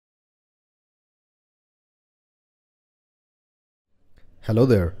Hello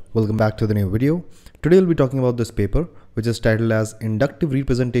there, welcome back to the new video. Today we'll be talking about this paper, which is titled as Inductive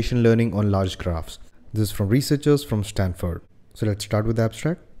Representation Learning on Large Graphs. This is from researchers from Stanford. So let's start with the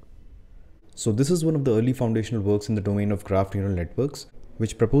abstract. So this is one of the early foundational works in the domain of graph neural networks,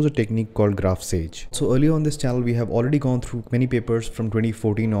 which propose a technique called GraphSAGE. So earlier on this channel, we have already gone through many papers from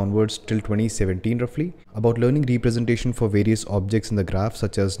 2014 onwards till 2017 roughly about learning representation for various objects in the graph,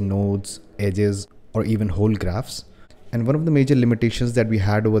 such as nodes, edges, or even whole graphs. And one of the major limitations that we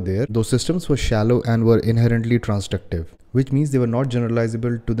had over there, those systems were shallow and were inherently transductive, which means they were not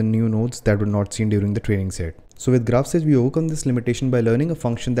generalizable to the new nodes that were not seen during the training set. So with GraphSAGE, we overcome this limitation by learning a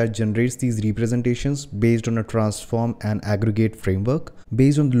function that generates these representations based on a transform and aggregate framework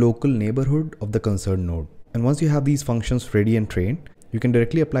based on the local neighborhood of the concerned node. And once you have these functions ready and trained, you can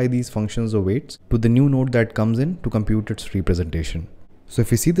directly apply these functions or weights to the new node that comes in to compute its representation. So if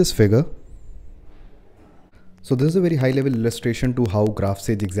you see this figure, so this is a very high level illustration to how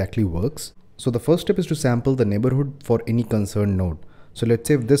GraphSAGE exactly works. So the first step is to sample the neighborhood for any concerned node. So let's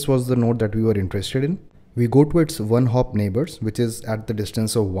say if this was the node that we were interested in, we go to its one hop neighbors, which is at the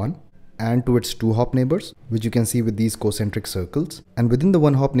distance of 1, and to its two hop neighbors, which you can see with these concentric circles. And within the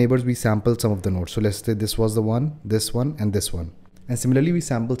one hop neighbors, we sample some of the nodes. So let's say this was the one, and this one. And similarly, we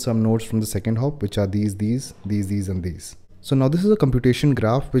sample some nodes from the second hop, which are these, and these. So now this is a computation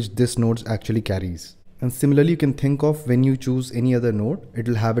graph which this node actually carries. And similarly, you can think of when you choose any other node, it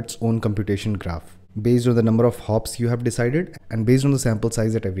will have its own computation graph based on the number of hops you have decided and based on the sample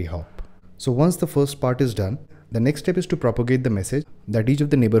size at every hop. So once the first part is done, the next step is to propagate the message that each of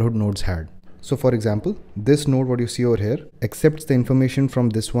the neighborhood nodes had. So for example, this node, what you see over here, accepts the information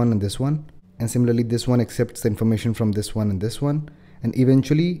from this one and this one. And similarly, this one accepts the information from this one and this one. And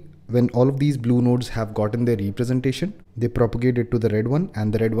eventually, when all of these blue nodes have gotten their representation, they propagate it to the red one,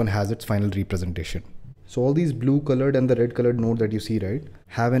 and the red one has its final representation. So all these blue colored and the red colored node that you see, right,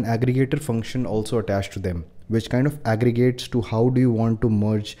 have an aggregator function also attached to them, which kind of aggregates to how do you want to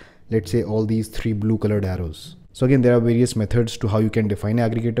merge, let's say, all these three blue colored arrows. So again, there are various methods to how you can define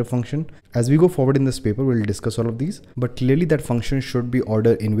an aggregator function. As we go forward in this paper, we'll discuss all of these, but clearly that function should be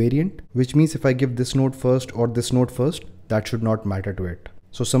order invariant, which means if I give this node first or this node first, that should not matter to it.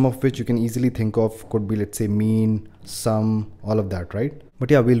 So some of which you can easily think of could be, let's say, mean, sum, all of that, right? But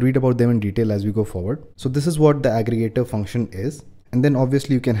yeah, we'll read about them in detail as we go forward. So this is what the aggregator function is. And then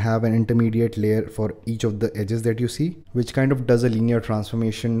obviously you can have an intermediate layer for each of the edges that you see, which kind of does a linear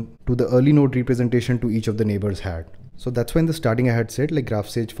transformation to the early node representation to each of the neighbors had. So that's why in the starting I had said, like,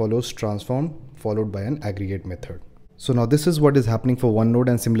 GraphSAGE follows transform followed by an aggregate method. So now this is what is happening for one node,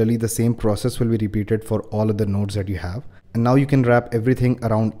 and similarly the same process will be repeated for all of the nodes that you have. And now you can wrap everything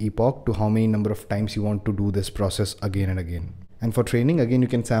around epoch to how many number of times you want to do this process again and again. And for training, again, you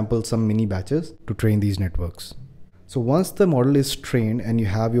can sample some mini batches to train these networks. So once the model is trained and you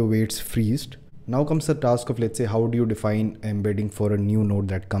have your weights freezed, now comes the task of, let's say, how do you define embedding for a new node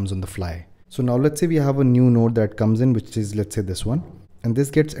that comes on the fly? So now let's say we have a new node that comes in, which is, let's say, this one, and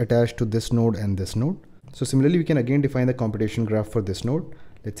this gets attached to this node and this node. So similarly, we can again define the computation graph for this node.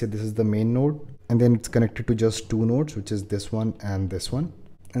 Let's say this is the main node, and then it's connected to just two nodes, which is this one and this one.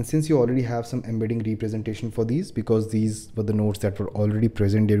 And since you already have some embedding representation for these, because these were the nodes that were already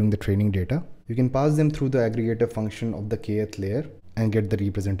present during the training data, you can pass them through the aggregator function of the kth layer and get the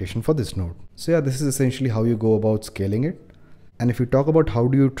representation for this node. So yeah, this is essentially how you go about scaling it. And if you talk about how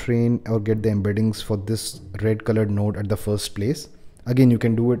do you train or get the embeddings for this red colored node at the first place, again, you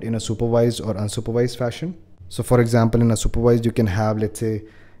can do it in a supervised or unsupervised fashion. So for example, in a supervised, you can have, let's say,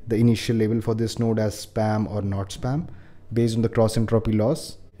 the initial label for this node as spam or not spam. Based on the cross entropy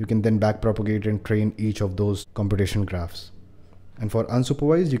loss, you can then backpropagate and train each of those computation graphs. And for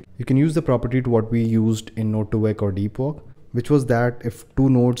unsupervised, you can use the property to what we used in node2vec or deepwalk, which was that if two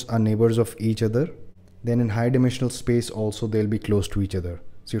nodes are neighbors of each other, then in high dimensional space also they'll be close to each other.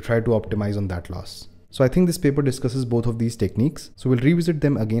 So you try to optimize on that loss. So I think this paper discusses both of these techniques. So we'll revisit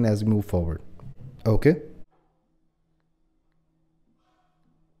them again as we move forward. Okay.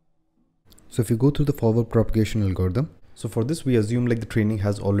 So if you go through the forward propagation algorithm, so for this, we assume like the training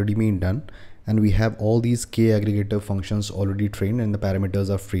has already been done and we have all these k aggregator functions already trained and the parameters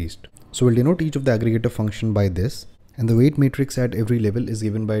are freezed. So we'll denote each of the aggregator function by this, and the weight matrix at every level is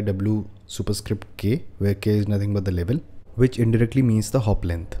given by w superscript k, where k is nothing but the level, which indirectly means the hop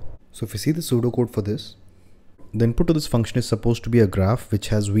length. So if you see the pseudocode for this, the input to this function is supposed to be a graph which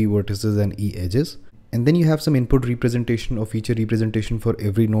has v vertices and e edges. And then you have some input representation or feature representation for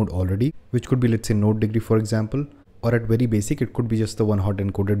every node already, which could be, let's say, node degree, for example, or at very basic, it could be just the one hot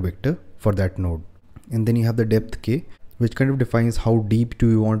encoded vector for that node. And then you have the depth k, which kind of defines how deep do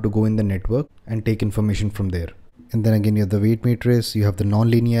you want to go in the network and take information from there. And then again you have the weight matrix, you have the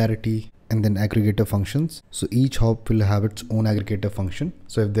non-linearity, and then aggregator functions. So each hop will have its own aggregator function.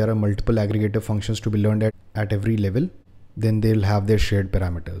 So if there are multiple aggregator functions to be learned at every level, then they'll have their shared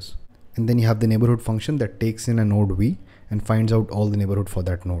parameters. And then you have the neighborhood function that takes in a node V and finds out all the neighborhood for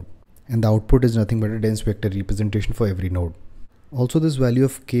that node. And the output is nothing but a dense vector representation for every node. Also, this value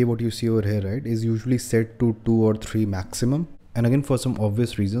of k, what you see over here, right, is usually set to 2 or 3 maximum. And again, for some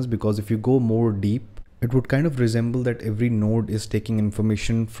obvious reasons, because if you go more deep, it would kind of resemble that every node is taking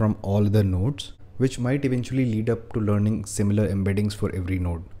information from all other nodes, which might eventually lead up to learning similar embeddings for every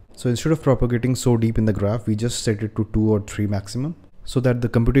node. So instead of propagating so deep in the graph, we just set it to 2 or 3 maximum, so that the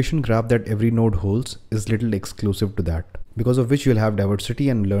computation graph that every node holds is little exclusive to that, because of which you'll have diversity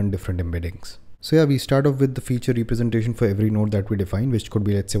and learn different embeddings. So yeah, we start off with the feature representation for every node that we define, which could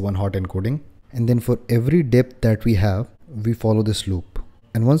be, let's say, one hot encoding. And then for every depth that we have, we follow this loop.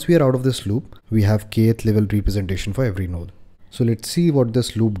 And once we are out of this loop, we have kth level representation for every node. So let's see what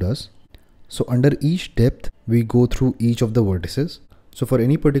this loop does. So under each depth, we go through each of the vertices. So for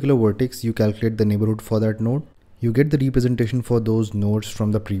any particular vertex, you calculate the neighborhood for that node. You get the representation for those nodes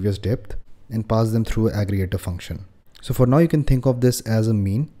from the previous depth and pass them through an aggregator function. So for now, you can think of this as a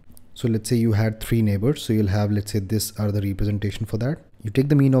mean. So let's say you had 3 neighbors. So you'll have, let's say, this are the representation for that. You take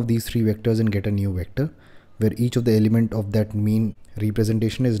the mean of these 3 vectors and get a new vector, where each of the element of that mean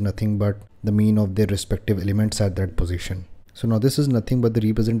representation is nothing but the mean of their respective elements at that position. So now this is nothing but the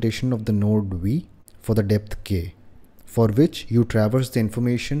representation of the node V for the depth k, for which you traverse the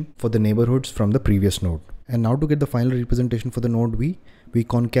information for the neighborhoods from the previous node. And now to get the final representation for the node V, we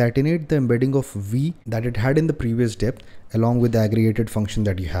concatenate the embedding of V that it had in the previous depth along with the aggregated function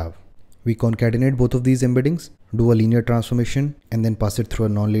that you have. We concatenate both of these embeddings, do a linear transformation, and then pass it through a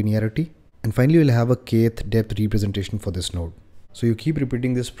non-linearity. And finally, you'll have a kth depth representation for this node. So you keep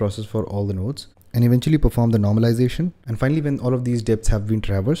repeating this process for all the nodes and eventually perform the normalization. And finally, when all of these depths have been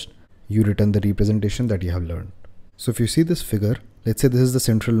traversed, you return the representation that you have learned. So if you see this figure, let's say this is the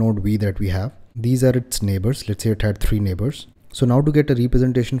central node V that we have. These are its neighbors. Let's say it had 3 neighbors. So now to get a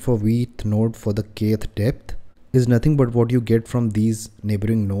representation for Vth node for the kth depth is nothing but what you get from these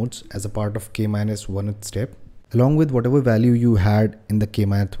neighboring nodes as a part of k-1th step, along with whatever value you had in the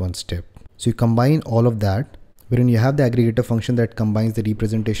k-1 step. So you combine all of that, wherein you have the aggregator function that combines the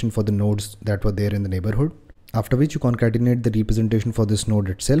representation for the nodes that were there in the neighborhood, after which you concatenate the representation for this node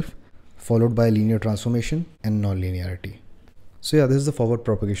itself, followed by linear transformation and non-linearity. So yeah, this is the forward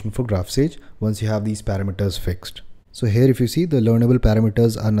propagation for GraphSAGE once you have these parameters fixed. So here if you see, the learnable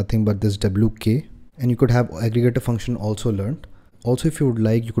parameters are nothing but this wk, and you could have aggregator function also learned. Also, if you would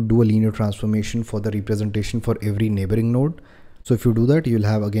like, you could do a linear transformation for the representation for every neighboring node. So if you do that, you'll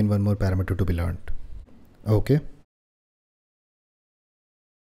have again one more parameter to be learned. Okay.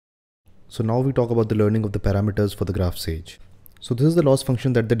 So now we talk about the learning of the parameters for the GraphSAGE. So this is the loss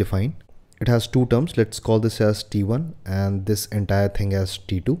function that they define. It has 2 terms. Let's call this as T1 and this entire thing as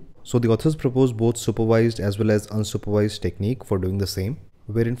T2. So the authors propose both supervised as well as unsupervised technique for doing the same,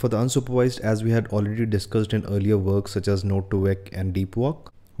 wherein for the unsupervised, as we had already discussed in earlier works such as node-to-vec and deep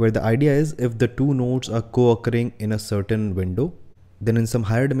walk, where the idea is if the 2 nodes are co-occurring in a certain window, then in some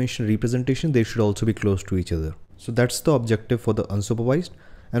higher dimensional representation, they should also be close to each other. So that's the objective for the unsupervised.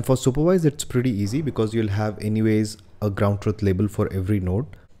 And for supervised, it's pretty easy because you'll have anyways a ground truth label for every node,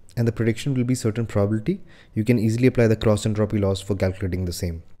 and the prediction will be certain probability. You can easily apply the cross entropy loss for calculating the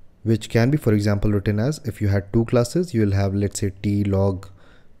same, which can be, for example, written as if you had 2 classes, you will have, let's say, t log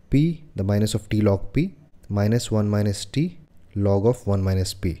p, the minus of t log p, minus 1 minus t log of 1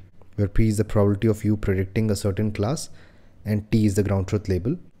 minus p, where p is the probability of you predicting a certain class and t is the ground truth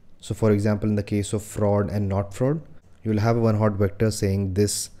label. So for example, in the case of fraud and not fraud, you will have a one hot vector saying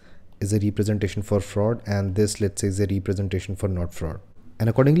this is a representation for fraud and this, let's say, is a representation for not fraud. And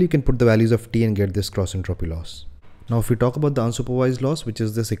accordingly, you can put the values of t and get this cross entropy loss. Now, if we talk about the unsupervised loss, which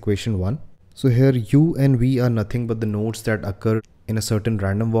is this equation 1. So here u and v are nothing but the nodes that occur in a certain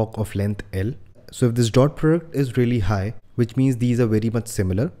random walk of length L. So if this dot product is really high, which means these are very much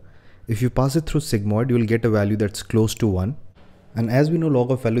similar, if you pass it through sigmoid, you will get a value that's close to 1. And as we know,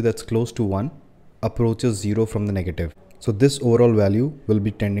 log of value that's close to 1 approaches 0 from the negative. So this overall value will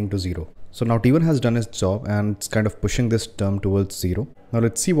be tending to 0. So now T1 has done its job and it's kind of pushing this term towards 0. Now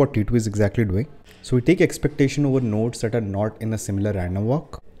let's see what T2 is exactly doing. So we take expectation over nodes that are not in a similar random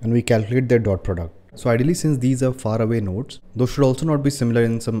walk and we calculate their dot product. So ideally, since these are far away nodes, those should also not be similar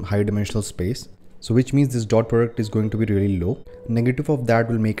in some high dimensional space. So which means this dot product is going to be really low. Negative of that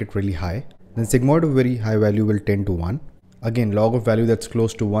will make it really high. Then sigmoid of very high value will tend to 1. Again, log of value that's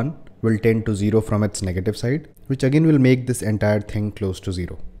close to 1 will tend to 0 from its negative side, which again will make this entire thing close to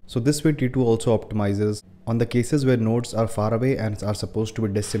 0. So this way T2 also optimizes on the cases where nodes are far away and are supposed to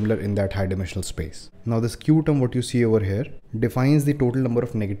be dissimilar in that high dimensional space. Now this Q term, what you see over here, defines the total number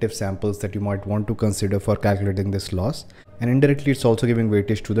of negative samples that you might want to consider for calculating this loss, and indirectly it's also giving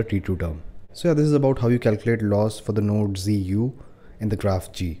weightage to the T2 term. So yeah, this is about how you calculate loss for the node ZU in the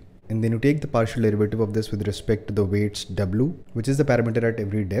graph G. And then you take the partial derivative of this with respect to the weights W, which is the parameter at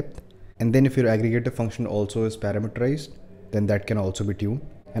every depth. And then if your aggregator function also is parameterized, then that can also be tuned.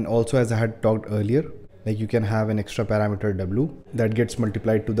 And also, as I had talked earlier, like you can have an extra parameter W that gets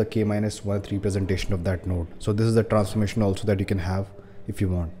multiplied to the k-1th representation of that node. So this is a transformation also that you can have if you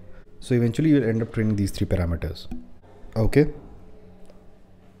want. So eventually you'll end up training these three parameters. Okay.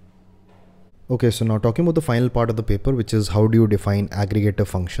 Okay, so now talking about the final part of the paper, which is how do you define aggregator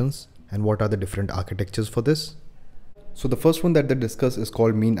functions and what are the different architectures for this. So the first one that they discuss is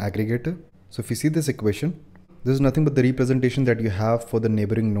called mean aggregator. So if you see this equation, this is nothing but the representation that you have for the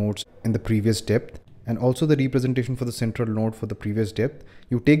neighboring nodes in the previous depth, and also the representation for the central node for the previous depth.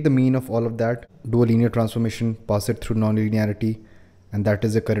 You take the mean of all of that, do a linear transformation, pass it through nonlinearity, and that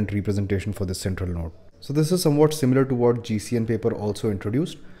is the current representation for the central node. So this is somewhat similar to what GCN paper also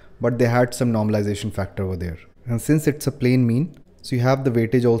introduced, but they had some normalization factor over there. And since it's a plain mean, so you have the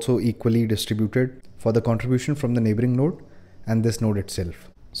weightage also equally distributed for the contribution from the neighboring node and this node itself.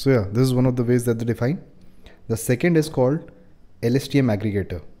 So yeah, this is one of the ways that they define. The second is called LSTM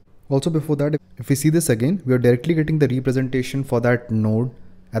aggregator. Also before that, if we see this again, we are directly getting the representation for that node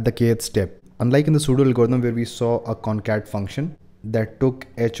at the kth step. Unlike in the pseudo algorithm where we saw a concat function that took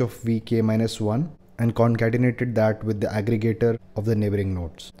h of v k-1 and concatenated that with the aggregator of the neighboring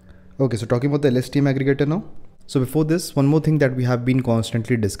nodes. Okay, so talking about the LSTM aggregator now. So before this, one more thing that we have been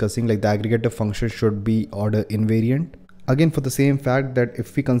constantly discussing, like the aggregator function should be order invariant. Again, for the same fact that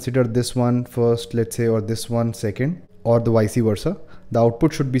if we consider this one first, let's say, or this one second, or the vice versa, the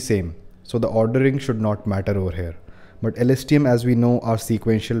output should be same. So the ordering should not matter over here. But LSTM, as we know, are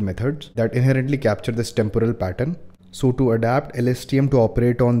sequential methods that inherently capture this temporal pattern. So to adapt LSTM to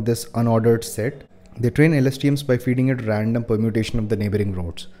operate on this unordered set, they train LSTMs by feeding it random permutation of the neighboring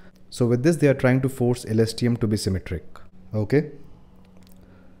nodes. So with this, they are trying to force LSTM to be symmetric. Okay.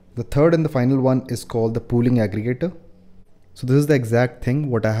 The third and the final one is called the pooling aggregator. So this is the exact thing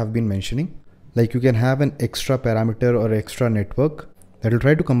what I have been mentioning. Like you can have an extra parameter or extra network that will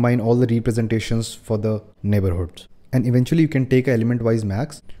try to combine all the representations for the neighborhoods. And eventually you can take an element-wise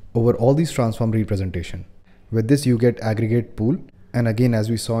max over all these transform representation. With this, you get aggregate pool. And again, as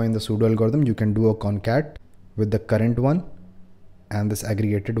we saw in the pseudo algorithm, you can do a concat with the current one and this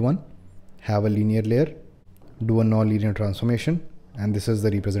aggregated one, have a linear layer, do a non-linear transformation, and this is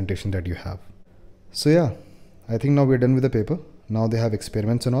the representation that you have. So yeah, I think now we're done with the paper. Now they have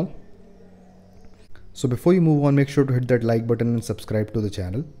experiments and all. So before you move on, make sure to hit that like button and subscribe to the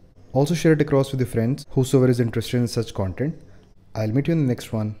channel. Also share it across with your friends, whosoever is interested in such content. I'll meet you in the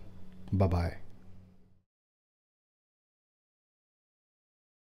next one. Bye-bye.